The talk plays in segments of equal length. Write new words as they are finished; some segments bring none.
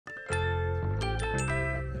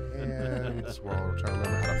While we're trying to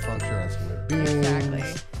remember how to function as human beings. Exactly.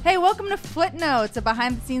 Hey, welcome to Footnotes, a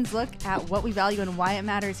behind-the-scenes look at what we value and why it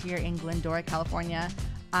matters here in Glendora, California.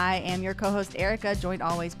 I am your co-host, Erica, joined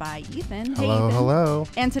always by Ethan. Hello, hey, Ethan. hello.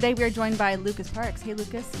 And today we are joined by Lucas Parks. Hey,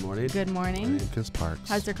 Lucas. Good morning. Good morning. Lucas Parks.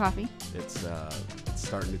 How's your coffee? It's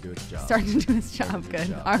starting to do its job. Starting to do its job.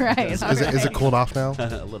 Good. All right. Is it cooled off now?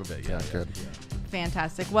 A little bit, yeah. Good. Yeah.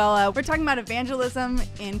 Fantastic. Well, we're talking about evangelism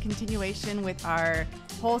in continuation with our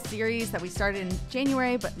whole series that we started in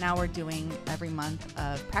January, but now we're doing every month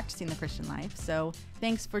of practicing the Christian life. So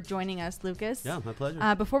thanks for joining us, Lucas. Yeah, my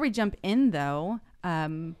pleasure. Before we jump in, though,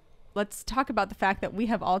 let's talk about the fact that we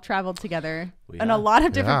have all traveled together in a lot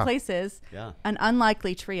of different places. Yeah. An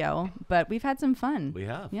unlikely trio, but we've had some fun. We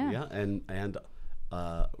have. Yeah. And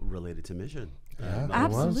related to mission. Yeah,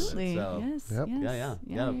 Absolutely. So, yes. Yep. Yes.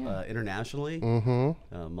 Yeah. Internationally,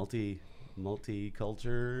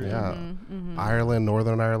 multicultural. Yeah. Ireland,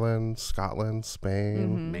 Northern Ireland, Scotland,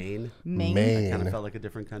 Spain. Maine. Maine. Kind of felt like a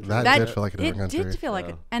different country. That did feel like a different country. It did feel like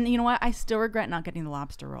it. And you know what? I still regret not getting the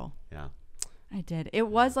lobster roll. Yeah. I did. It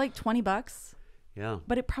was like $20, Yeah.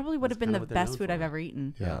 but it probably would have been kind the of what they're best known food for. I've ever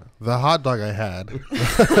eaten. Yeah. The hot dog I had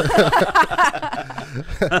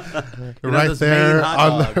those Maine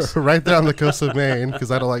hot dogs. right there on the coast of Maine,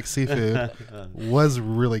 because I don't like seafood, was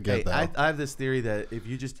really good Hey, though. I have this theory that if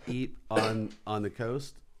you just eat on the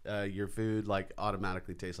coast, your food like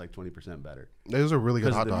automatically tastes like 20% better. Those are really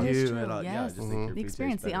good hot Because of the dogs. view True, and all, yeah, yes. just think your The food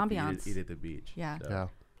experience, tastes the better if ambiance. you eat at the beach. Yeah. So. Yeah.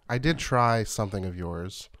 I did try something of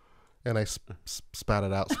yours, and I spit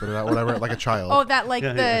it out, whatever, like a child. Oh, that like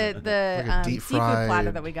Yeah, the yeah. Like a deep seafood fried-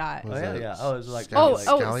 platter that we got. Was Oh yeah, it yeah. Oh, it was like Scallion?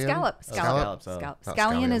 Scallop. Scallops, oh. Not Scallion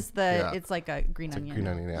scallion. is Yeah. it's like a green onion. green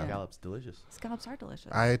onion, yeah. Scallops, delicious. Scallops are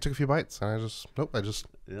delicious. I took a few bites, and I just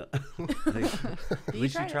Yeah. At You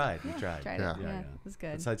least you tried it. tried. Yeah, You tried. tried it. Yeah. Yeah, it was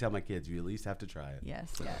good. That's how I tell my kids. You at least have to try it.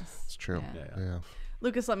 Yes. it's true. Yeah. Yeah.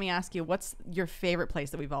 Lucas, let me ask you, what's your favorite place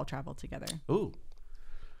that we've all traveled together? Ooh.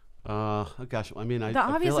 Gosh. I mean, I The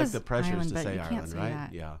feel obvious like is the pressure Ireland, is to but say you can't Ireland, say right?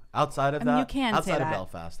 that. Yeah. Outside of I mean, that, you can say outside of that.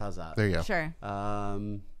 Belfast, how's that? There you go. Sure.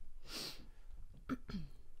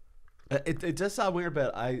 It does sound weird,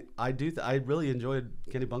 but I really enjoyed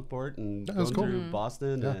Kennebunkport and That was going cool. through Mm-hmm.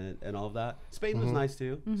 Boston Yeah. and all of that. Spain was nice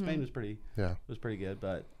too. Spain was pretty good,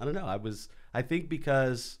 but I don't know. I think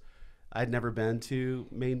because I'd never been to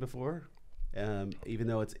Maine before, even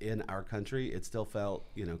though it's in our country, it still felt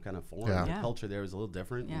kind of foreign. Yeah. The Yeah. culture there was a little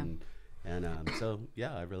different, Yeah. and so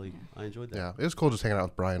yeah, I enjoyed that. Yeah, it was cool just hanging out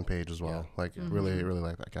with Brian Page as well. Like, really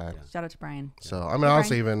like that guy. Shout out to Brian. So, I mean,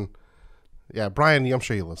 honestly, Brian? Brian, I'm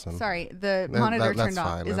sure you listen. Sorry, the That- monitor that's turned off.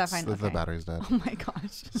 fine. Is that That's- fine? The Okay. battery's dead. Oh my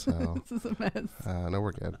gosh. So- This is a mess. No,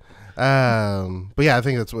 we're good. But yeah, I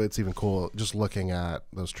think it's even cool just looking at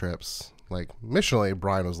those trips. Like, missionally,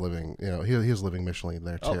 Brian was living, he was living missionally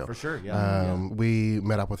there too. Oh, for sure, yeah. We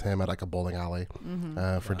met up with him at like a bowling alley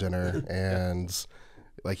for dinner, and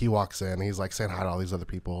like he walks in, he's like saying hi to all these other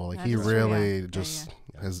people. Like, he That's true, really yeah. just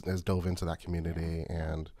has dove into that community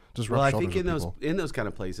and just Well, I rubbed think shoulders with people. in those kind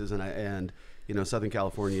of places, and Southern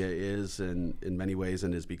California is in many ways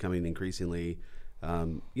and is becoming increasingly,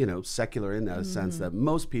 secular in that sense that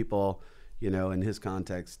most people, in his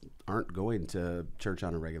context, aren't going to church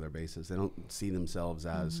on a regular basis. They don't see themselves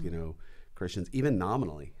as Christians, even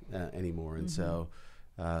nominally anymore. And so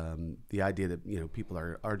the idea that people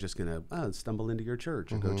are just going to stumble into your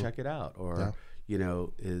church and go check it out, or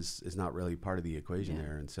is not really part of the equation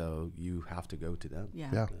there. And so you have to go to them.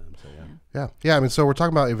 Yeah. Yeah. I mean, so we're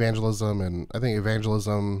talking about evangelism, and I think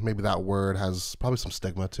evangelism, maybe that word has probably some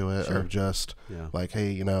stigma to it, of just like,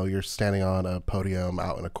 hey, you're standing on a podium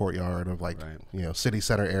out in a courtyard of like, city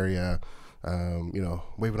center area,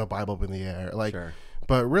 waving a Bible up in the air, like. Sure.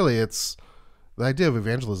 But really, it's the idea of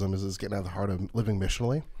evangelism is getting at the heart of living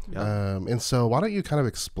missionally. Yeah. And so, why don't you kind of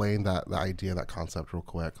explain that idea, that concept, real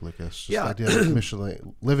quick, Lucas? Just Yeah. the idea of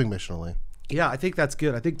living missionally. Yeah, I think that's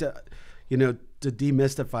good. I think to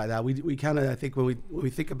demystify that, we kind of, I think when we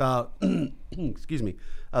think about excuse me,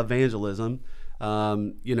 evangelism,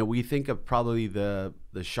 we think of probably the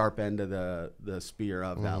sharp end of the spear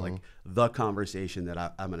of that, like the conversation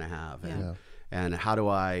that I'm going to have, and how do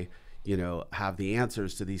I have the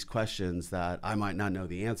answers to these questions that I might not know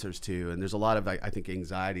the answers to. And there's a lot of, I think,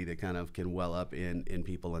 anxiety that kind of can well up in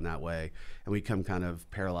people in that way. And we become kind of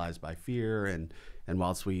paralyzed by fear. And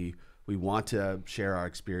whilst we want to share our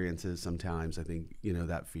experiences, sometimes I think,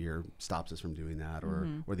 that fear stops us from doing that, or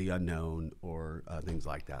the unknown, or things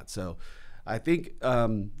like that. So I think,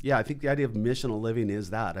 I think the idea of missional living is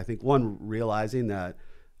that. I think, one, realizing that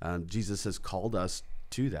Jesus has called us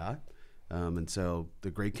to that. And so the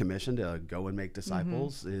Great Commission to go and make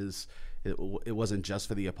disciples is, it wasn't just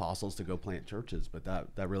for the apostles to go plant churches, but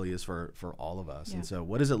that really is for all of us. And so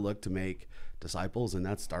what does it look to make disciples? And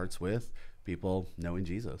that starts with people knowing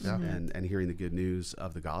Jesus and hearing the good news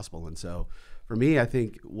of the gospel. And so for me, I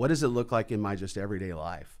think, what does it look like in my just everyday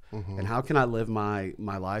life? And how can I live my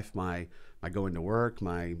life, my going to work,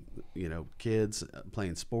 my kids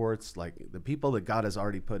playing sports, like the people that God has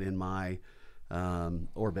already put in my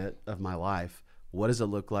orbit of my life? What does it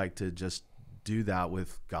look like to just do that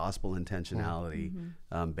with gospel intentionality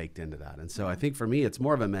baked into that? And so I think for me, it's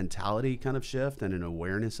more of a mentality kind of shift and an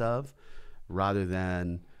awareness of, rather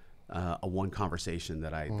than a one conversation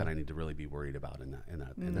that I need to really be worried about in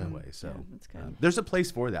that way. So that's good. there's a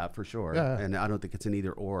place for that for sure, Yeah. and I don't think it's an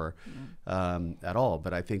either or at all.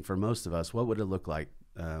 But I think for most of us, what would it look like?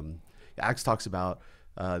 Acts talks about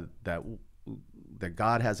that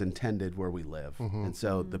God has intended where we live, and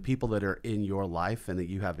so the people that are in your life and that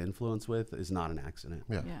you have influence with is not an accident.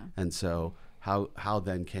 Yeah. And so how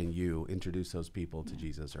then can you introduce those people to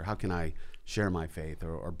Jesus, or how can I share my faith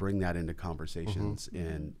or bring that into conversations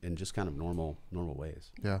in just kind of normal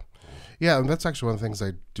ways? Yeah. And that's actually one of the things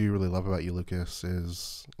I do really love about you, Lucas,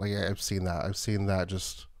 is like, I've seen that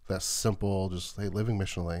just that simple, just living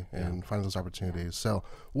missionally and finding those opportunities. So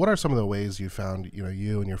what are some of the ways you found,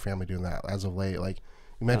 you and your family doing that as of late? Like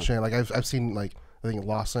you mentioned, like I've seen, like, I think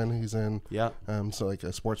Lawson, he's in, so like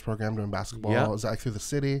a sports program doing basketball. Yeah. Is that like through the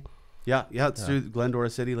city? It's through Glendora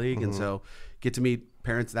City League. And so get to meet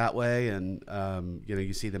parents that way. And,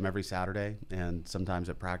 you see them every Saturday and sometimes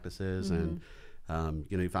at practices. And,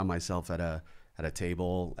 you find myself at a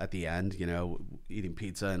table at the end, eating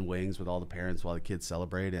pizza and wings with all the parents while the kids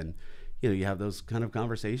celebrate. And, you have those kind of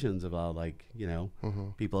conversations about, like,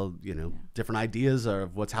 people, different ideas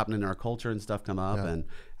of what's happening in our culture and stuff come up. And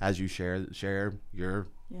as you share your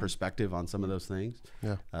perspective on some of those things,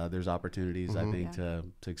 there's opportunities, I think, to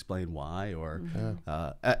explain why, or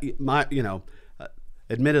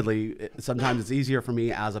admittedly, sometimes it's easier for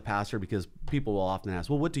me as a pastor because people will often ask,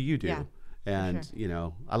 well, what do you do? And,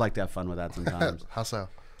 I like to have fun with that sometimes. How so?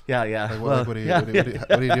 Yeah. Like, what do you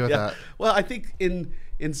do with that? Well, I think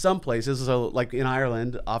in some places, so like in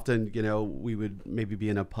Ireland, often, we would maybe be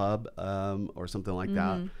in a pub or something like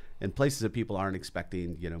that. And places that people aren't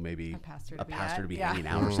expecting, maybe a pastor to be hanging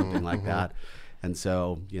out or something like that. And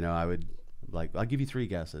so, I would, like, I'll give you 3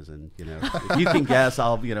 guesses, and, if you can guess,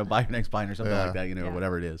 I'll, buy your next pint or something like that, or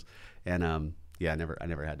whatever it is. And, I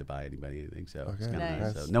never had to buy anybody anything, so it's kind of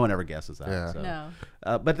nice. So no one ever guesses that. So.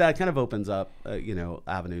 No. But that kind of opens up,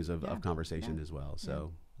 avenues of conversation as well.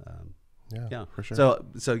 So, Yeah, for sure. So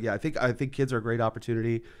I think kids are a great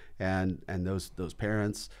opportunity, and those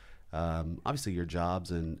parents. Obviously your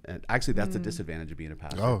jobs and actually that's the disadvantage of being a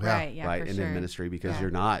pastor. Oh yeah. Right. In ministry, because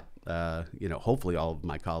you're not, hopefully all of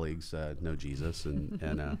my colleagues know Jesus and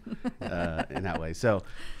in that way. So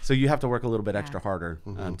you have to work a little bit extra harder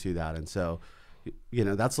to that. And so,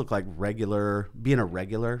 that's looked like being a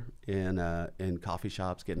regular in coffee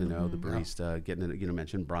shops, getting to know the barista, getting to,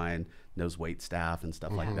 mention Brian knows wait staff and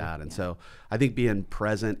stuff like that. And so I think being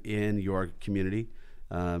present in your community,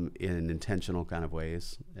 in intentional kind of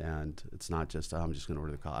ways, and it's not just I'm just going to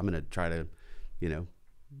order the coffee. I'm going to try to,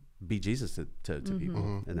 be Jesus to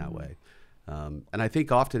people in that way. And I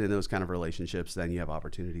think often in those kind of relationships, then you have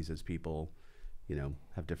opportunities as people,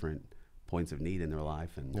 have different points of need in their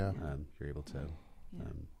life, and you're able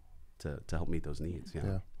to help meet those needs.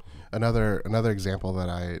 Yeah. Another example that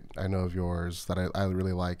I know of yours that I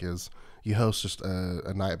really like is you host just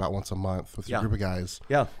a night about once a month with your group of guys.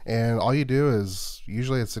 Yeah. And all you do is,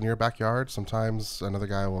 usually it's in your backyard. Sometimes another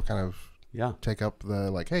guy will kind of take up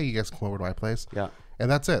the, like, hey, you guys come over to my place. Yeah. And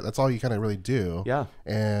that's it. That's all you kind of really do. Yeah.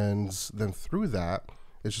 And then through that,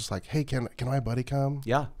 it's just like, hey, can my buddy come?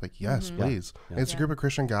 Yeah. Like, yes, please. Yeah. And it's a group of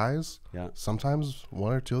Christian guys. Yeah. Sometimes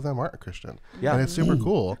 1 or 2 of them aren't a Christian. Yeah. And it's super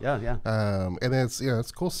cool. And then it's,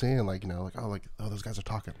 it's cool seeing, like, oh, those guys are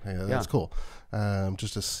talking. Hey, that's cool.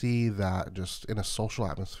 Just to see that just in a social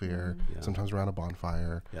atmosphere, sometimes around a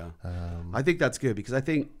bonfire. Yeah. I think that's good, because I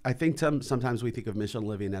think sometimes we think of mission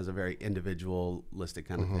living as a very individualistic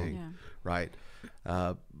kind of thing, right?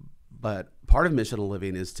 But part of missional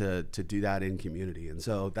living is to do that in community. And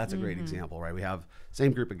so that's a great example, right? We have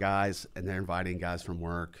same group of guys, and they're inviting guys from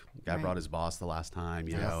work. Guy brought his boss the last time,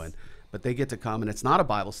 you know, but they get to come, and it's not a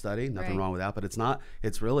Bible study, nothing wrong with that, but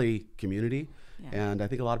it's really community. Yeah. And I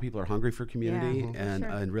think a lot of people are hungry for community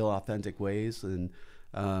in real authentic ways. And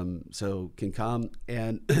so can come,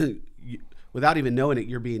 and without even knowing it,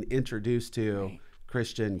 you're being introduced to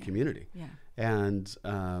Christian community. Yeah. And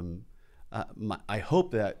I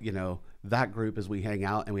hope that, that group, as we hang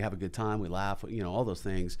out and we have a good time, we laugh, all those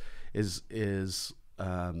things is there's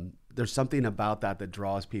something about that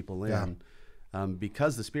draws people in,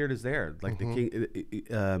 because the Spirit is there. Like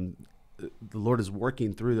the Lord is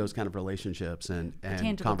working through those kind of relationships and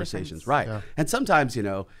conversations. Right. Yeah. And sometimes,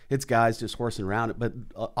 it's guys just horsing around it, but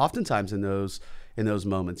oftentimes in those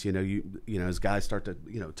moments, as guys start to,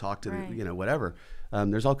 talk to, whatever,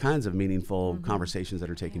 there's all kinds of meaningful conversations that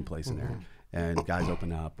are taking place in there, and guys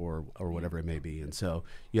open up or whatever it may be. And so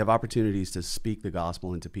you have opportunities to speak the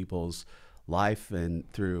gospel into people's life, and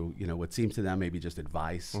through, what seems to them maybe just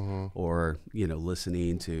advice or,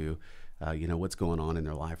 listening to, what's going on in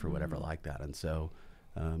their life or whatever like that. And so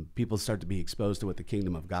people start to be exposed to what the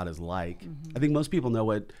kingdom of God is like. I think most people know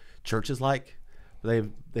what church is like, but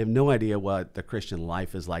they have no idea what the Christian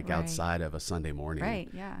life is like outside of a Sunday morning. Right,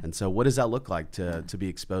 yeah. And so what does that look like to be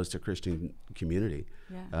exposed to Christian community?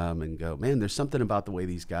 Yeah. And go, man, there's something about the way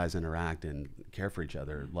these guys interact and care for each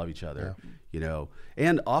other, love each other,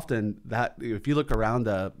 And often that, if you look around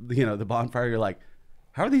the bonfire, you're like,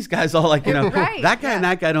 how are these guys all like, that guy and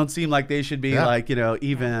that guy don't seem like they should be like,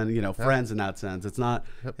 even, friends in that sense. It's not,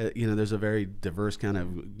 there's a very diverse kind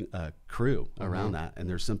of crew around that. And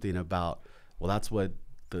there's something about, well, that's what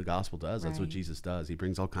the gospel does. That's what Jesus does. He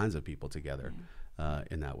brings all kinds of people together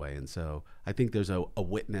in that way. And so I think there's a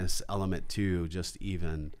witness element to just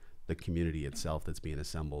even the community itself that's being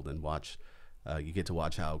assembled, and you get to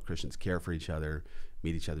watch how Christians care for each other,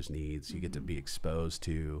 meet each other's needs. You get to be exposed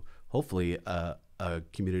to, hopefully, a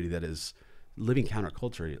community that is living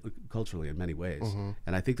counterculturally in many ways.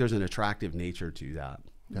 And I think there's an attractive nature to that.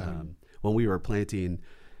 When we were planting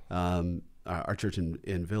our church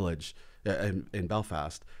in Village, in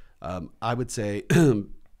Belfast, I would say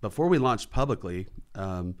before we launched publicly,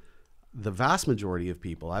 the vast majority of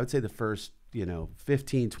people, I would say the first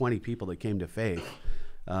 15, 20 people that came to faith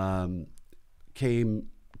came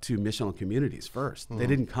to missional communities first. They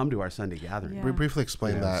didn't come to our Sunday gathering. We briefly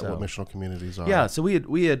explained what missional communities are. Yeah, so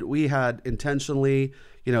we had intentionally,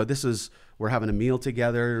 we're having a meal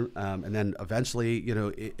together, and then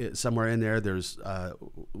eventually, somewhere in there,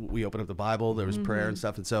 we opened up the Bible, there was prayer and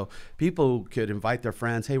stuff, and so people could invite their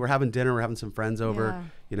friends. Hey, we're having dinner, we're having some friends over.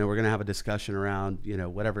 We're going to have a discussion around,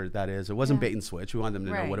 whatever that is. It wasn't bait and switch. We wanted them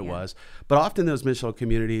to know what it was. But often those missional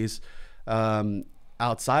communities,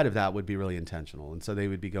 outside of that, would be really intentional. And so they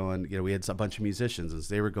would be going, we had a bunch of musicians, and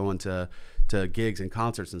so they were going to gigs and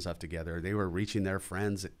concerts and stuff together. They were reaching their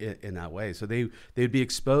friends in that way. So they'd be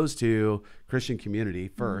exposed to Christian community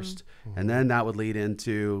first, and then that would lead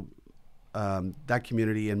into that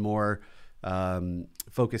community in more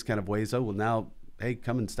focused kind of ways. Oh, well, now, hey,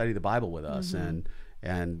 come and study the Bible with us.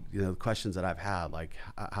 And the questions that I've had, like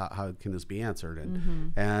how can this be answered?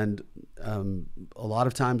 And a lot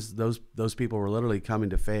of times those people were literally coming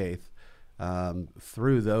to faith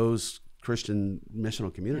through those Christian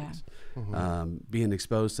missional communities, being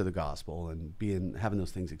exposed to the gospel and having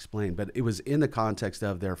those things explained. But it was in the context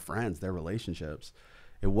of their friends, their relationships.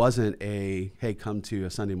 It wasn't hey, come to a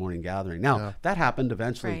Sunday morning gathering. Now that happened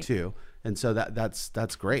eventually too. And so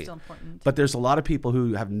that's great. Still important. But there's a lot of people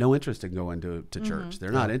who have no interest in going to church.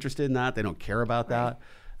 They're not interested in that. They don't care about that.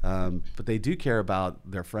 But they do care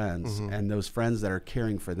about their friends and those friends that are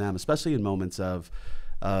caring for them, especially in moments of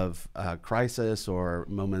crisis or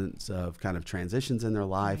moments of kind of transitions in their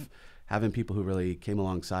life, having people who really came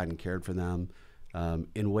alongside and cared for them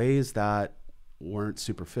in ways that weren't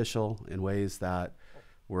superficial, in ways that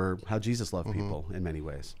were how Jesus loved people in many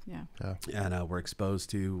ways. And we're exposed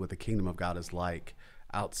to what the kingdom of God is like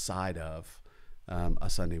outside of a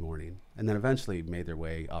Sunday morning, and then eventually made their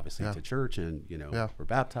way obviously to church, and were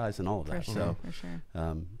baptized and all of that. For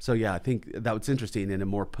sure. I think that was interesting in a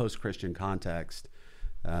more post-Christian context.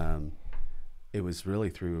 It was really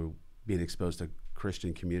through being exposed to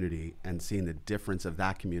Christian community and seeing the difference of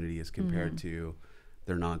that community as compared to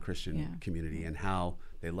their non-Christian community, and how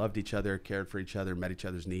they loved each other, cared for each other, met each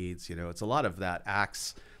other's needs. It's a lot of that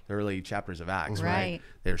Acts, the early chapters of Acts, right?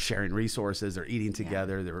 They're sharing resources, they're eating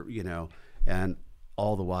together, they're, and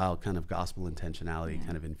all the while kind of gospel intentionality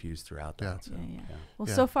kind of infused throughout that. Well,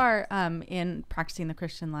 so far in practicing the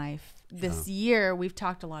Christian life this year, we've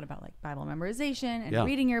talked a lot about like Bible memorization and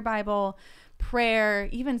reading your Bible, prayer,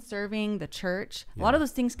 even serving the church. A lot of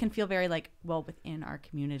those things can feel very like, well, within our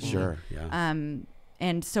community. Sure.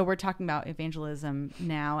 And so we're talking about evangelism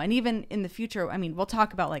now, and even in the future. I mean, we'll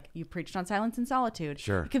talk about like you preached on silence and solitude.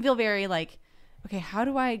 Sure. It can feel very like, okay, how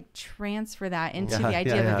do I transfer that into the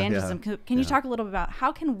idea of evangelism? Can you talk a little bit about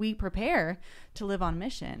how can we prepare to live on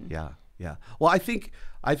mission? Yeah. Well, I think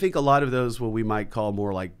a lot of those, what we might call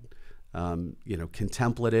more like,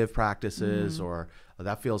 contemplative practices or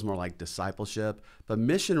Well, that feels more like discipleship. But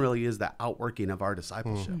mission really is the outworking of our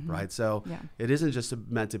discipleship, right? So it isn't just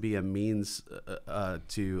meant to be a means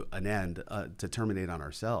to an end, to terminate on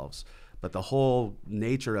ourselves. But the whole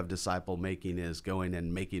nature of disciple making is going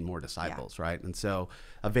and making more disciples, right? And so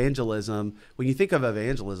evangelism, when you think of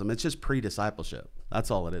evangelism, it's just pre-discipleship.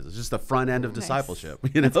 That's all it is. It's just the front end of discipleship.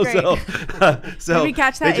 You know, so did we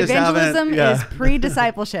catch that? Evangelism is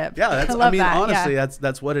pre-discipleship. I mean, honestly,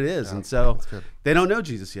 that's what it is. And so they don't know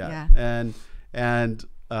Jesus yet.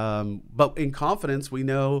 But in confidence, we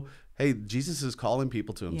know, hey, Jesus is calling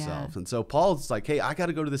people to himself. And so Paul's like, hey, I got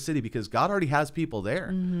to go to the city because God already has people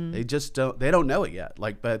there. They just don't know it yet.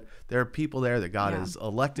 But there are people there that God has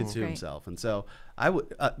elected to himself. And so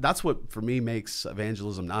that's what for me makes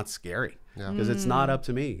evangelism not scary, because it's not up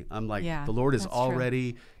to me. I'm like, the Lord is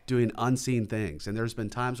already doing unseen things. And there's been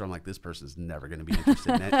times where I'm like, this person's never going to be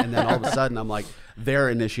interested in it. And then all of a sudden I'm like, they're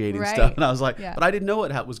initiating stuff. And I was like, but I didn't know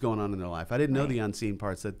what was going on in their life. I didn't know the unseen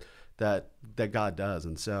parts that God does.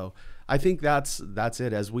 And so I think that's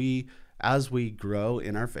it. As we grow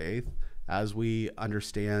in our faith, as we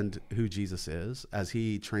understand who Jesus is, as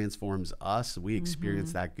he transforms us, we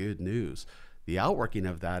experience that good news. The outworking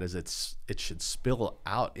of that is it should spill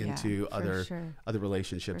out into other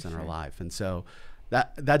relationships in our life. And so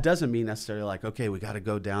that doesn't mean necessarily like, okay, we got to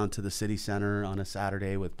go down to the city center on a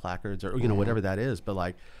Saturday with placards or whatever that is, but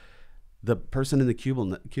like the person in the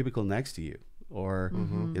cubicle next to you, or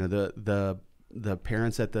the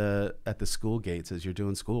parents at the school gates as you're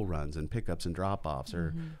doing school runs and pickups and drop-offs,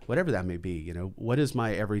 or whatever that may be. What is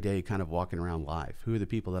my everyday kind of walking around life? Who are the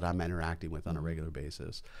people that I'm interacting with on a regular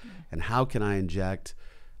basis? And how can I inject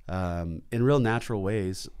in real natural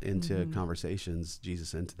ways into conversations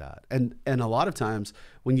Jesus into that? And a lot of times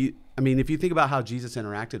if you think about how Jesus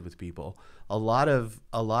interacted with people, a lot of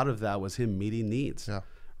that was him meeting needs.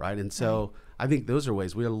 Right. And so I think those are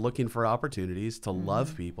ways we are looking for opportunities to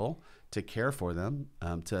love people, to care for them,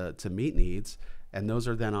 to meet needs. And those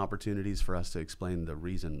are then opportunities for us to explain the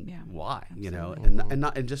reason why, and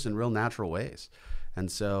not just in real natural ways.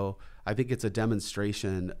 And so I think it's a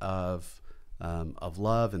demonstration of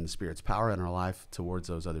love and the Spirit's power in our life towards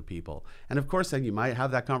those other people. And of course, then you might have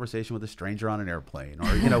that conversation with a stranger on an airplane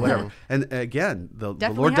or, whatever. And again, the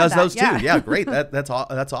Lord does those too. Yeah, great. That's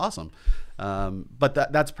awesome. But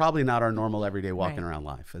that's probably not our normal everyday walking around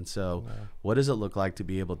life. And so what does it look like to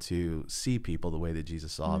be able to see people the way that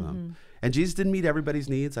Jesus saw them? And Jesus didn't meet everybody's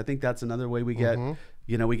needs. I think that's another way we get,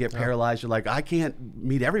 we get paralyzed. You're like, I can't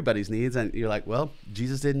meet everybody's needs. And you're like, well,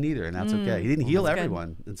 Jesus didn't either. And that's okay. He didn't heal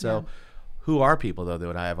everyone. And so who are people though that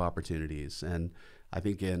would have opportunities? And I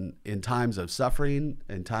think in times of suffering,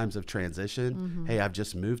 in times of transition, hey, I've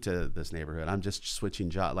just moved to this neighborhood. I'm just switching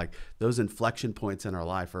jobs. Like those inflection points in our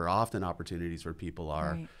life are often opportunities where people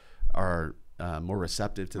are more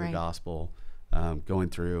receptive to the gospel, going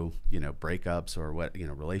through, breakups or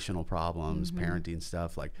relational problems, parenting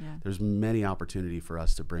stuff. Like there's many opportunity for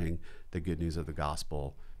us to bring the good news of the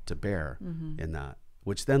gospel to bear in that,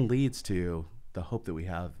 which then leads to the hope that we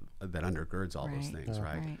have that undergirds all those things,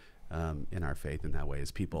 right? In our faith in that way.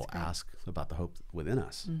 As people ask about the hope within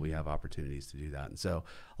us, we have opportunities to do that. And so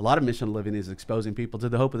a lot of mission living is exposing people to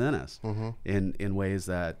the hope within us in ways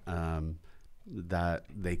that that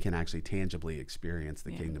they can actually tangibly experience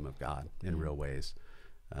the kingdom of God in real ways.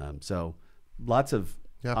 So lots of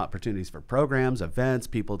opportunities for programs, events,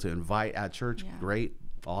 people to invite at church. Great,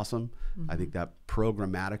 awesome. I think that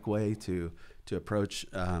programmatic way to approach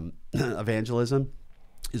evangelism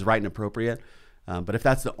is right and appropriate. But if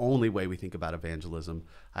that's the only way we think about evangelism,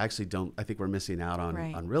 I think we're missing out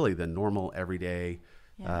on really the normal everyday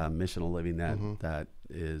missional living that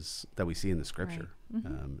we see in the scripture.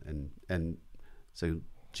 And so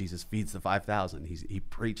Jesus feeds the 5,000. He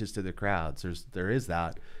preaches to the crowds. There is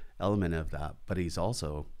that element of that, but he's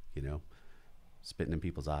also, spitting in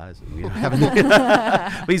people's eyes.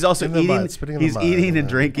 But he's also eating. He's eating and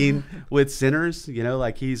drinking with sinners.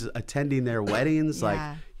 Like he's attending their weddings.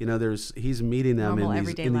 Like he's meeting them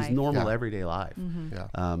in these normal everyday life.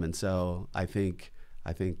 And so I think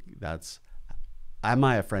that's, am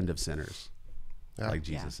I a friend of sinners, like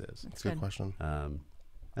Jesus is? That's a good question.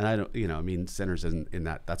 And I don't, sinners in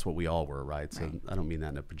that. That's what we all were, right? So I don't mean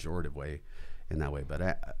that in a pejorative way, in that way. But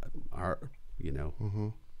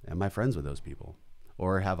am I friends with those people,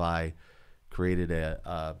 or have I created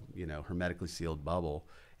a hermetically sealed bubble?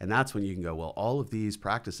 And that's when you can go, well, all of these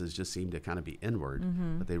practices just seem to kind of be inward,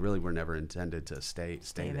 but they really were never intended to stay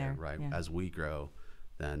there, right? As we grow,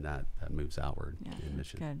 then that moves outward in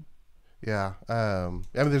mission. Good. Yeah.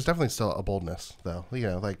 There's definitely still a boldness though, that's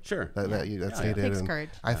needed. Takes and courage.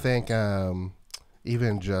 I think,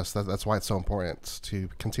 even just that's why it's so important to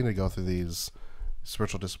continue to go through these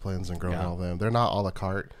spiritual disciplines and grow in all of them. They're not a la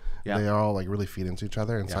carte. Yeah. They all like really feed into each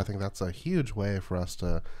other. And so I think that's a huge way for us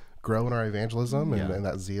to grow in our evangelism and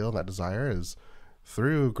that zeal and that desire is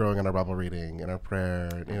through growing in our Bible reading and our prayer,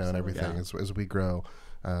 and everything as we grow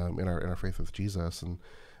in our faith with Jesus. And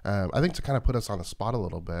I think to kind of put us on the spot a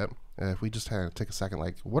little bit, if we just had to take a second,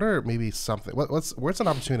 like what are maybe something, what's an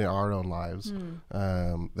opportunity in our own lives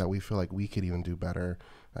that we feel like we could even do better,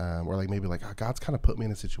 or like maybe like God's kind of put me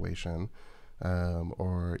in a situation,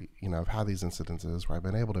 or I've had these incidences where I've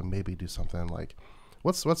been able to maybe do something like,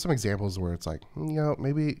 what's some examples where it's like,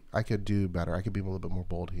 maybe I could do better. I could be a little bit more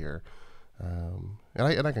bold here. And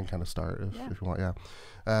I can kind of start if you want.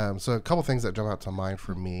 Yeah. So a couple things that jump out to mind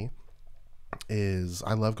for me is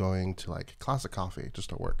I love going to like Classic Coffee just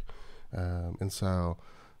to work. And so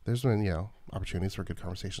there's been, opportunities for good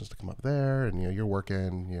conversations to come up there, and, you're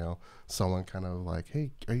working, someone kind of like, hey,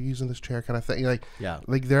 are you using this chair kind of thing? Like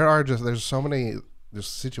there's so many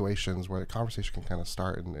just situations where the conversation can kind of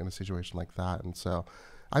start in a situation like that. And so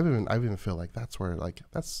I even feel like that's where, like,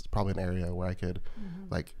 that's probably an area where I could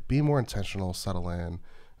like be more intentional, settle in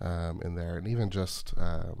there. And even just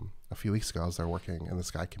a few weeks ago I was there working, and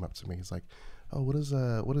this guy came up to me. He's like, oh, what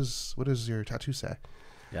does your tattoo say?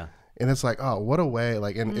 Yeah. And it's like, oh, what a way,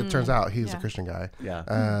 like, and it turns out he's a Christian guy. Yeah.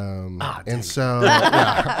 And so,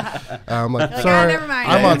 I'm like, sorry, never mind.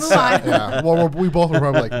 I'm on set. Yeah. Well, we both were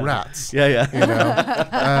probably like rats. Yeah.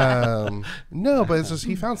 No, but it's just,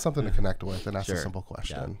 he found something to connect with and asked a simple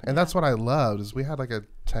question. And that's what I loved, is we had like a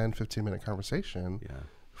 10, 15-minute conversation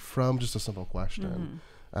from just a simple question.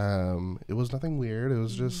 It was nothing weird. It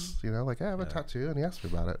was just, like, hey, I have a tattoo, and he asked me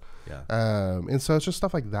about it. Yeah. And so it's just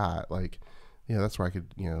stuff like that. Like, that's where I could,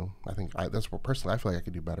 I think that's where personally I feel like I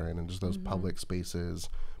could do better in, and just those public spaces,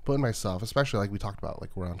 putting myself, especially like we talked about,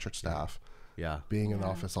 like we're on church staff, being in the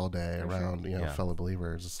office all day around, fellow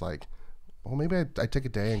believers. It's like, well, maybe I take a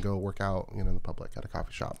day and go work out, in the public at a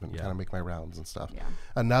coffee shop and kind of make my rounds and stuff. Yeah.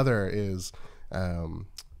 Another is, going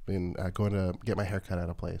to get my hair cut at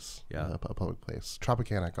a place, a public place,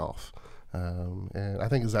 Tropicana Golf. And I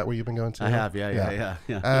think, is that where you've been going to? I have,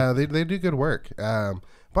 yeah. They do good work. But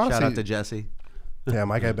honestly, shout out to Jesse. Yeah,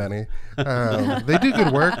 my guy Benny. They do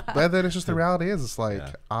good work, but then it's just the reality is, it's like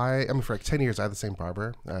I mean, for like 10 years I had the same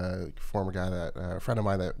barber, former guy a friend of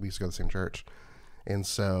mine that we used to go to the same church. And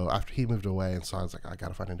so after he moved away, and so I was like, I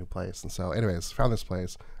gotta find a new place. And so anyways, found this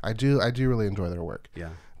place. I do really enjoy their work. Yeah.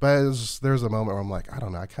 But there's a moment where I'm like, I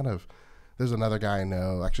don't know, there's another guy I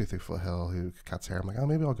know actually through Foothill who cuts hair. I'm like, oh,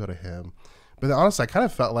 maybe I'll go to him. But then, honestly, I kind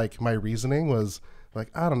of felt like my reasoning was like,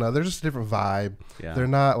 I don't know, they're just a different vibe. Yeah. They're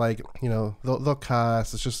not like, they'll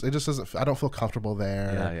cuss. It just doesn't, I don't feel comfortable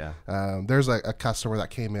there. Yeah. There's like a customer that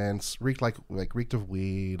came in, reeked of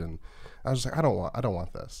weed, and I was just like, I don't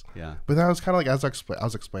want this. Yeah. But then I was kind of like, as I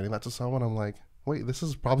was explaining that to someone, I'm like, wait, this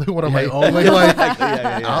is probably one of my only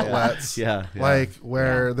outlets. Yeah. Like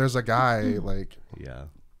where there's a guy like,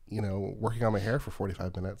 working on my hair for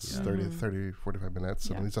 45 minutes, 30, 45 minutes,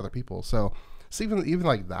 and these other people. So even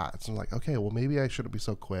like that, it's like, okay, well, maybe I shouldn't be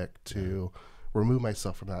so quick to remove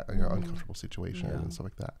myself from that uncomfortable situation and stuff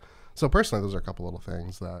like that. So personally, those are a couple little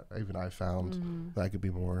things that even I found that I could be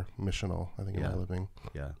more missional, I think, in my living.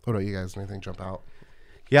 Yeah. What about you guys? Anything jump out?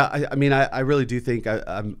 Yeah, I mean, I really do think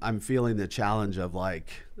I'm feeling the challenge of like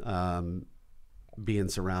being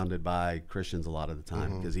surrounded by Christians a lot of the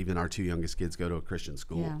time, because even our two youngest kids go to a Christian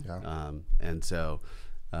school. Yeah. And so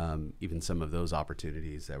even some of those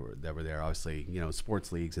opportunities that were there, obviously,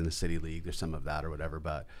 sports leagues in the city league, there's some of that or whatever,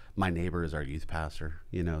 but my neighbor is our youth pastor,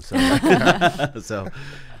 so so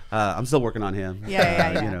I'm still working on him, in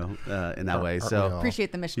that way. So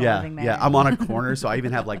appreciate the missional living there. Yeah, I'm on a corner, so I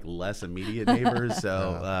even have like less immediate neighbors.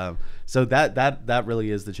 So so that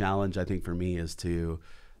really is the challenge, I think, for me, is to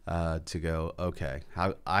go, okay,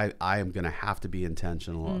 how I am going to have to be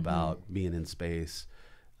intentional about being in space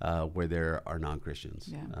where there are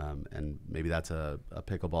non-Christians. And maybe that's a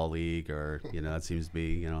pickleball league, or, that seems to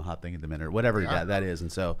be, a hot thing at the minute, or whatever that is.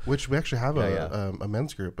 And so, which we actually have a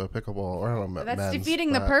men's group, a pickleball, or I don't know, that's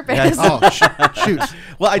defeating the purpose. Oh, shoot.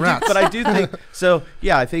 Well, I do think, so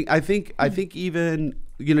yeah, I think even,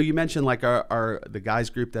 you mentioned like the guys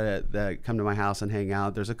group that come to my house and hang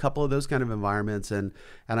out. There's a couple of those kind of environments. And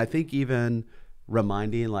I think even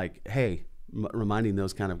reminding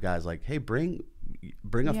those kind of guys, like, hey, bring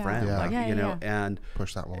a friend, and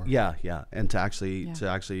push that more. And to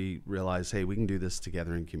actually realize, hey, we can do this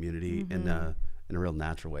together in community in a real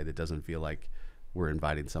natural way that doesn't feel like we're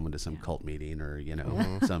inviting someone to some cult meeting or, you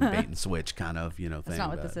know, some bait and switch kind of, you know, thing. That's not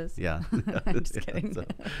what this is. Yeah. I'm just kidding. So,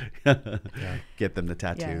 get them the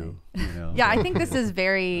tattoo. Yeah. You know? Yeah, I think this is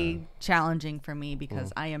very challenging for me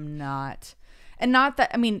because I am not, and not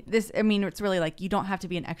that, I mean, it's really like, you don't have to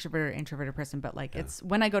be an extrovert or introverted person, but like, it's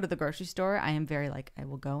when I go to the grocery store, I am very like, I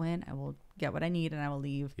will go in, I will get what I need, and I will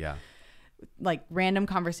leave. Yeah. Like random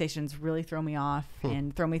conversations really throw me off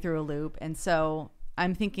and throw me through a loop. And so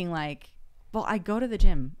I'm thinking like, well, I go to the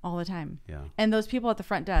gym all the time. Yeah. And those people at the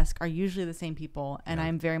front desk are usually the same people. And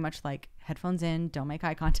I'm very much like, headphones in, don't make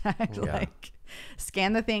eye contact, like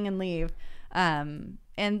scan the thing and leave. And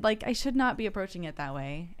like, I should not be approaching it that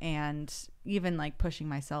way. And even like pushing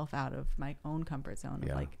myself out of my own comfort zone of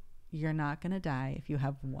like, you're not going to die if you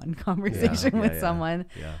have one conversation with someone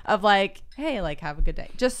of like, hey, like, have a good day.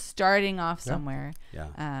 Just starting off somewhere.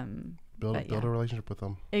 Yeah. Build a relationship with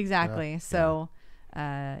them. Exactly. Yeah. So,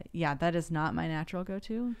 that is not my natural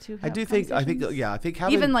go-to. I think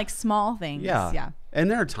having even like small things. Yeah. And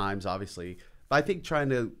there are times, obviously, but I think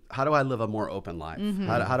how do I live a more open life? Mm-hmm.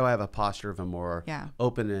 How do I have a posture of a more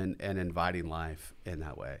open and inviting life in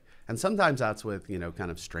that way? And sometimes that's with, you know, kind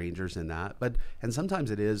of strangers in that, and sometimes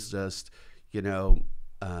it is just, you know,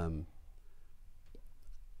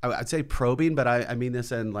 I'd say probing, but I mean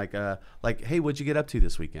this in like, hey, what'd you get up to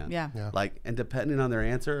this weekend? Yeah. Like, and depending on their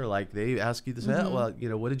answer, like they ask you this, well, you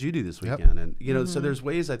know, what did you do this weekend? And, you know, so there's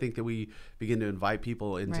ways I think that we begin to invite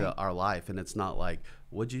people into our life, and it's not like,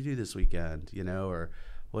 what'd you do this weekend? You know, or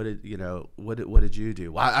what did you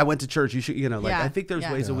do? Well, I went to church. You should, you know, like, I think there's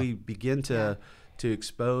ways that we begin to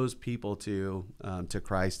expose people to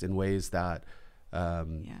Christ in ways that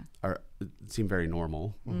seem very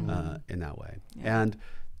normal in that way. Yeah. And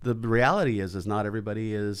the reality is not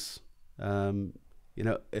everybody is, you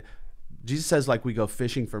know, Jesus says like we go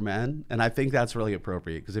fishing for men, and I think that's really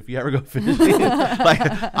appropriate because if you ever go fishing, like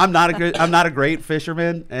I'm not a great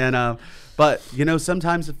fisherman, and but you know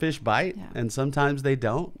sometimes the fish bite and sometimes they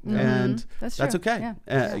don't, and that's okay.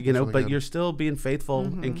 You know, but you're still being faithful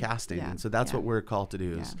in casting, and so that's what we're called to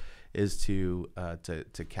do is to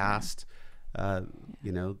cast.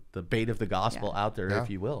 You know, the bait of the gospel out there, if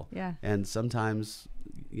you will. Yeah. And sometimes,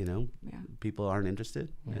 you know, people aren't interested,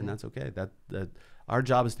 and that's okay. That our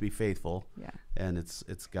job is to be faithful, and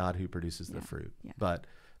it's God who produces the fruit. Yeah. But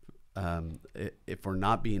if we're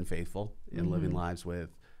not being faithful in living lives with,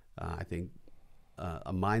 I think,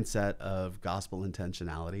 a mindset of gospel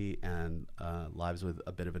intentionality and lives with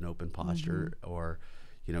a bit of an open posture, or,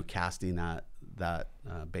 you know, casting that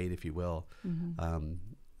bait, if you will.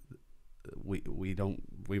 We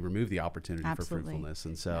remove the opportunity for fruitfulness,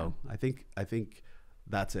 and so I think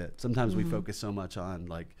that's it. Sometimes we focus so much on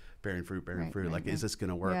like bearing fruit, like is this going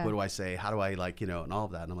to work? What do I say? How do I, like, you know, and all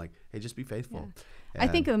of that? And I'm like, hey, just be faithful. I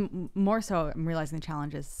think more so I'm realizing the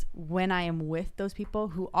challenge is when I am with those people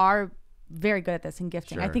who are very good at this and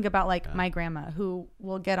gifting. I think about like my grandma who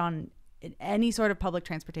will get on any sort of public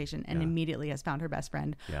transportation and immediately has found her best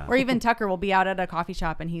friend. Or even Tucker will be out at a coffee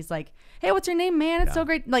shop and he's like, hey, what's your name, man? It's so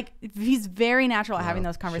great. Like, he's very natural at having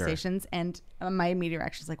those conversations. And my immediate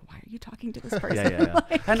reaction is like, why are you talking to this person?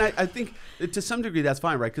 Like, and I think to some degree that's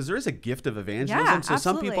fine, right? Because there is a gift of evangelism. So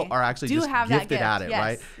some people are actually just gifted at it,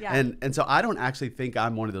 right? And so I don't actually think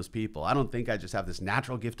I'm one of those people. I don't think I just have this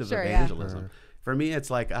natural gift of evangelism. For me,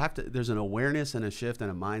 it's like there's an awareness and a shift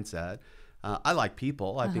and a mindset. I like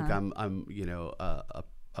people. I think I'm you know,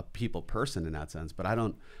 a people person in that sense, but I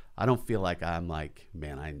don't feel like I'm like,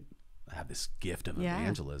 man, I have this gift of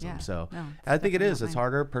evangelism. Yeah. So I think it is. It's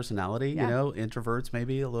harder personality, you know, introverts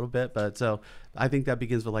maybe a little bit, but so I think that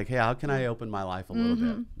begins with like, hey, how can I open my life a little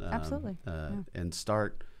bit? Absolutely. And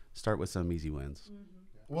start with some easy wins.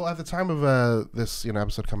 Well, at the time of this, you know,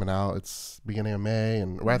 episode coming out, it's beginning of May,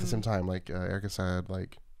 and right at the same time, like Erica said,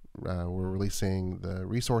 like we're releasing the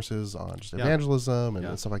resources on just evangelism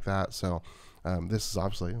and stuff like that. So this is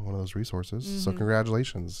obviously one of those resources. So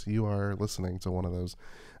congratulations, you are listening to one of those.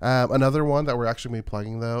 Another one that we're actually going to be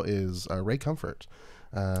plugging though is Ray Comfort.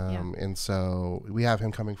 And so we have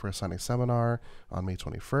him coming for a Sunday seminar on May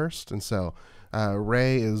 21st. And so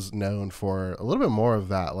Ray is known for a little bit more of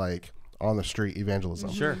that, like on the street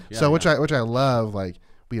evangelism. Sure. So which I love, like,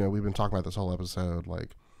 you know, we've been talking about this whole episode,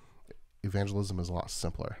 like evangelism is a lot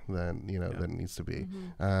simpler than, you know, than it needs to be.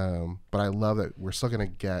 But I love that we're still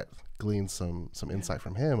going to glean some insight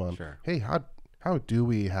from him on, hey, how do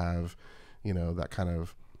we have, you know, that kind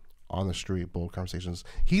of on the street bold conversations.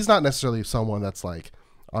 He's not necessarily someone that's like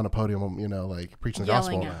on a podium, you know, like preaching the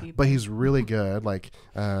gospel, but he's really good. Like,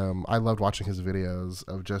 I loved watching his videos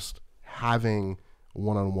of just having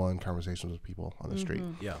one-on-one conversations with people on the street.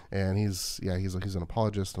 Yeah. And he's an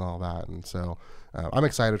apologist and all that. And so I'm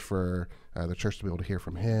excited for the church to be able to hear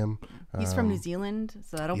from him. He's from New Zealand,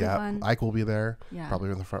 so that'll be fun. Ike will be there, probably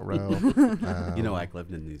in the front row. You know, Ike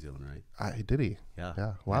lived in New Zealand, right? Did he? Yeah.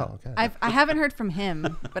 Yeah. Wow. Okay. I haven't heard from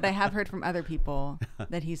him, but I have heard from other people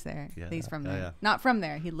that he's there. That he's from there. Yeah. Not from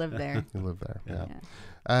there. He lived there. He lived there. Yeah.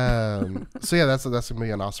 So yeah, that's gonna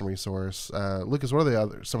be an awesome resource. Lucas, what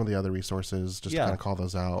are some of the other resources? Just to kind of call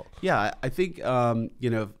those out. Yeah, I think you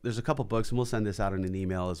know, there's a couple books, and we'll send this out in an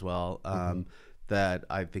email as well. That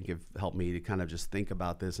I think have helped me to kind of just think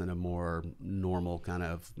about this in a more normal kind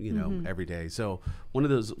of, you know, every day. So one of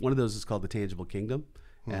those is called The Tangible Kingdom,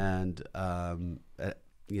 and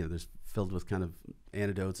you know, there's filled with kind of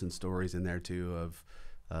anecdotes and stories in there too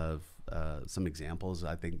of some examples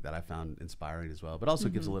I think that I found inspiring as well, but also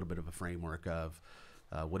gives a little bit of a framework of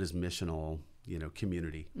what does missional, you know,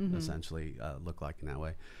 community essentially look like in that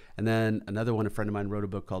way. And then another one, a friend of mine wrote a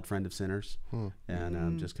book called Friend of Sinners,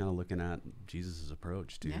 and just kind of looking at Jesus's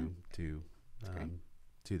approach to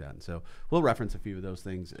that. And so we'll reference a few of those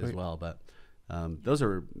things as well, but those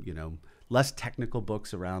are, you know, less technical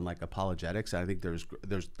books around like apologetics. I think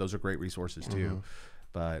those are great resources too.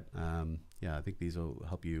 But yeah, I think these will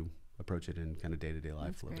help you approach it in kind of day-to-day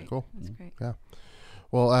life a little bit. Cool. That's great. Yeah.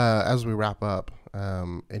 Well, as we wrap up,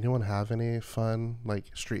 anyone have any fun like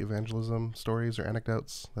street evangelism stories or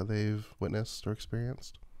anecdotes that they've witnessed or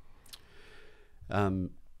experienced? Well,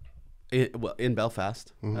 in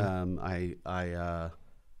Belfast,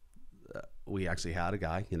 we actually had a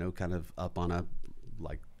guy, you know, kind of up on a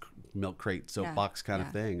like milk crate soapbox kind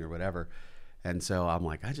of thing or whatever. And so I'm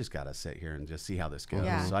like, I just got to sit here and just see how this goes.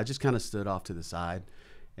 Yeah. So I just kind of stood off to the side,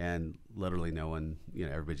 and literally no one, you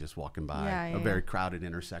know, everybody just walking by a very crowded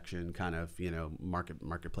intersection kind of, you know,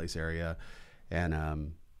 marketplace area.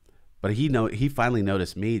 And, but he finally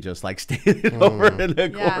noticed me just like standing over in the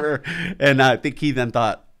corner. And I think he then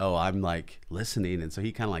thought, oh, I'm like listening. And so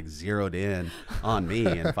he kind of like zeroed in on me.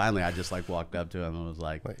 And finally I just like walked up to him and was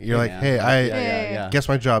like, you're like, hey, I guess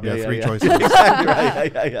my job. You have three choices. Exactly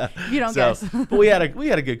right. Yeah. You don't guess. But we had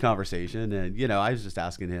a good conversation, and, you know, I was just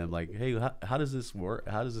asking him like, hey, how does this work?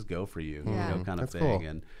 How does this go for you? You know, kind of That's thing.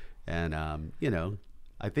 Cool. And you know,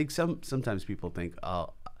 I think sometimes people think,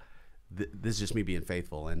 oh, this is just me being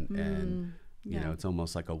faithful, and you know, it's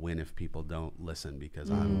almost like a win if people don't listen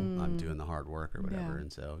because I'm doing the hard work or whatever.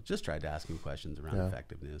 And so just tried to ask him questions around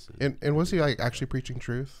effectiveness. And was he like actually preaching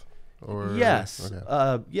truth? Or yes,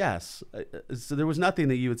 yes. So there was nothing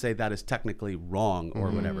that you would say that is technically wrong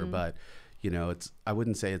or whatever, but you know, I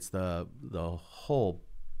wouldn't say it's the whole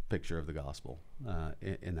picture of the gospel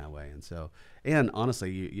in that way. And so, and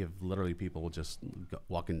honestly, you have literally people just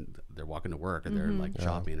walking to work, or they're like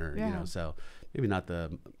shopping, or you know, so maybe not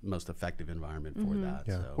the most effective environment for that.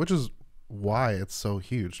 Yeah, so. which is why it's so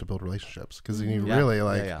huge to build relationships, because you really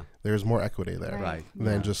there's more equity there, right?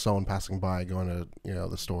 Than just someone passing by going to, you know,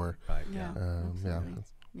 the store, right?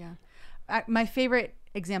 My favorite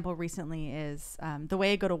example recently is the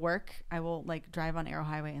way I go to work. I will like drive on Arrow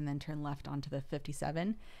Highway and then turn left onto the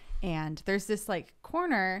 57, and there's this like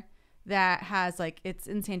corner that has like, it's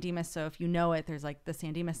in San Dimas, so if you know it, there's like the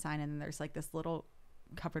San Dimas sign, and then there's like this little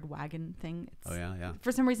covered wagon thing.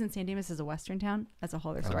 For some reason, San Dimas is a Western town. That's a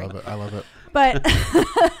whole other story. I love it. But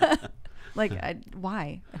like,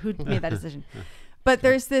 why? Who made that decision? But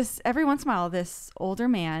there's this, every once in a while, this older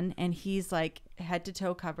man, and he's like head to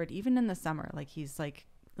toe covered, even in the summer. Like he's like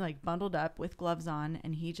bundled up with gloves on,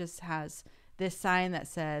 and he just has this sign that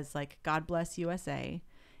says like, God bless USA.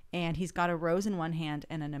 And he's got a rose in one hand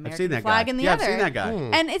and an American flag in the other. I've seen that guy.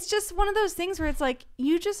 And it's just one of those things where it's like,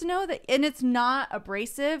 you just know that, and it's not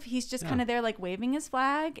abrasive. He's just kind of there like waving his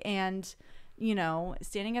flag and, you know,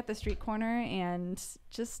 standing at the street corner and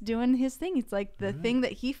just doing his thing. It's like the thing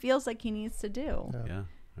that he feels like he needs to do. Yeah.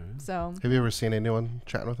 So have you ever seen anyone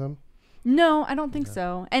chatting with him? No, I don't think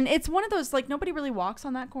so. And it's one of those, like, nobody really walks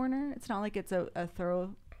on that corner. It's not like it's a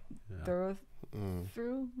through.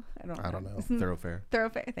 I don't know. Thoroughfare.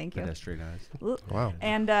 Thank you. Pedestrian eyes. Wow.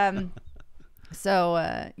 And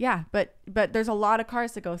so yeah, but there's a lot of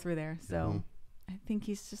cars that go through there. So I think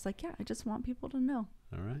he's just like, I just want people to know.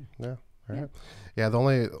 All right. Yeah. All right. Yeah. The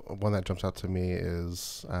only one that jumps out to me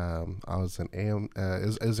is I was in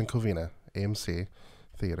it was in Covina, AMC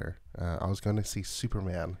Theater. I was going to see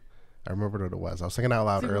Superman. I remembered what it was. I was thinking out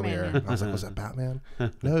loud earlier. I was like, was it Batman?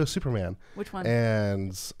 No, it was Superman. Which one?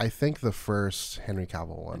 And I think the first Henry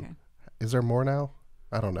Cavill one. Okay. Is there more now?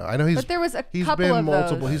 I don't know. I know but there was a couple been of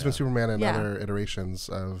multiple. those. He's been Superman in other iterations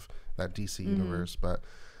of that DC universe, but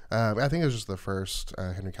I think it was just the first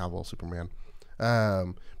Henry Cavill Superman.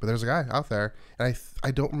 But there's a guy out there, and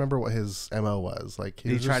I don't remember what his MO was. Like,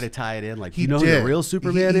 he tried to tie it in, like, he you know did. Who the real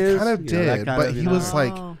Superman is? He kind of did, but he was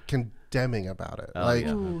like Oh. condemning about it. Oh, like,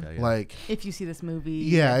 yeah. Okay, yeah. like If you see this movie.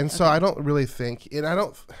 yeah, and so I don't really think, and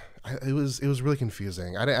it was really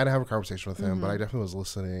confusing. I didn't have a conversation with him, but I definitely was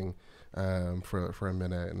listening for a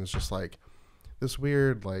minute, and it's just like this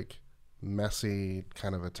weird, like, messy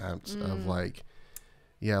kind of attempt of like,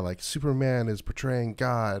 yeah, like Superman is portraying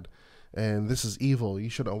God and this is evil, you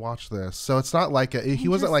shouldn't watch this. So it's not like he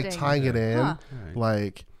wasn't like tying it in, Huh.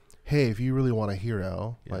 like, hey, if you really want a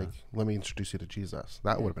hero, like, let me introduce you to Jesus.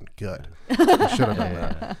 That would have been good. You should have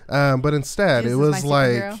done that. But instead, Jesus it is was my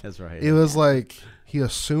like, superhero. That's right. it was like he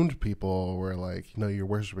assumed people were like, no, you're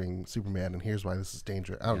worshiping Superman, and here's why this is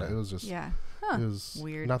dangerous. I don't know. It was just, Yeah. it was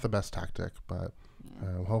Weird. not the best tactic, but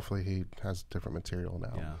hopefully he has different material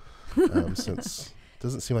now. Yeah. Since it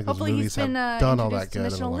doesn't seem like those Hopefully movies he's been have done all that introduced to good in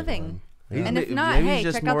the Missional long Living. run. And if not, maybe hey, he's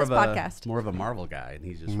just check out more this of podcast. more of a Marvel guy, and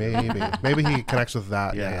he's just Maybe he connects with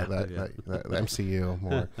that. Yeah, That MCU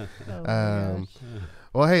more. Oh, my gosh.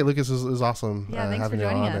 Well, hey, Lucas, is awesome Yeah, thanks having for you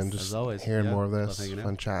joining on us. and As just always, hearing yeah, more of love this, hanging out.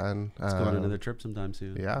 fun chatting. Let's go on another trip sometime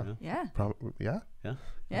soon. Yeah. Yeah. Yeah. Yeah.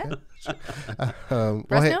 Yeah. Well, hey,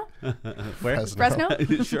 Fresno? Where? Fresno?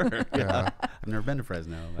 Sure. Yeah. I've never been to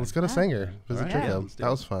Fresno. Let's go to Sanger. Visit Alright. Jacob. Yeah, let's do That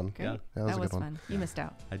it. was fun. Great. Yeah. That was a good one. fun. You missed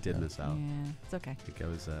out. I did miss out. Yeah. It's okay. I think I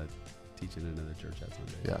was teaching another church that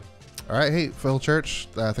Sunday. Yeah. All right. Hey, Foothill Church,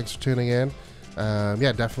 thanks for tuning in.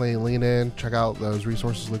 Yeah, definitely lean in. Check out those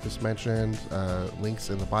resources Lucas mentioned. Links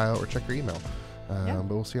in the bio, or check your email. But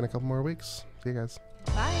we'll see you in a couple more weeks. See you guys.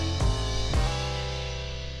 Bye.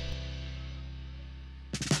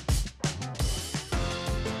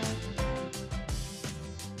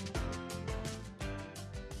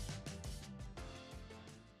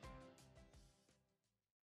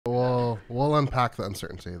 We'll unpack the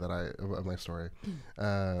uncertainty that of my story.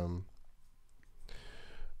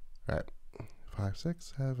 Right, 5,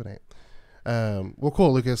 6, 7, 8. Well,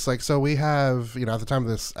 cool, Lucas. Like, so we have, at the time of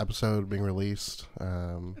this episode being released,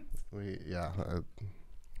 what did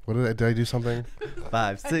I do something?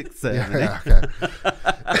 5, 6, 7, 8. Yeah, okay.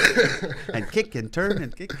 And kick and turn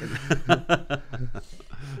and kick and.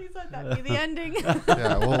 Please let that be the ending.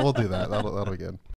 Yeah, we'll do that. That'll be good.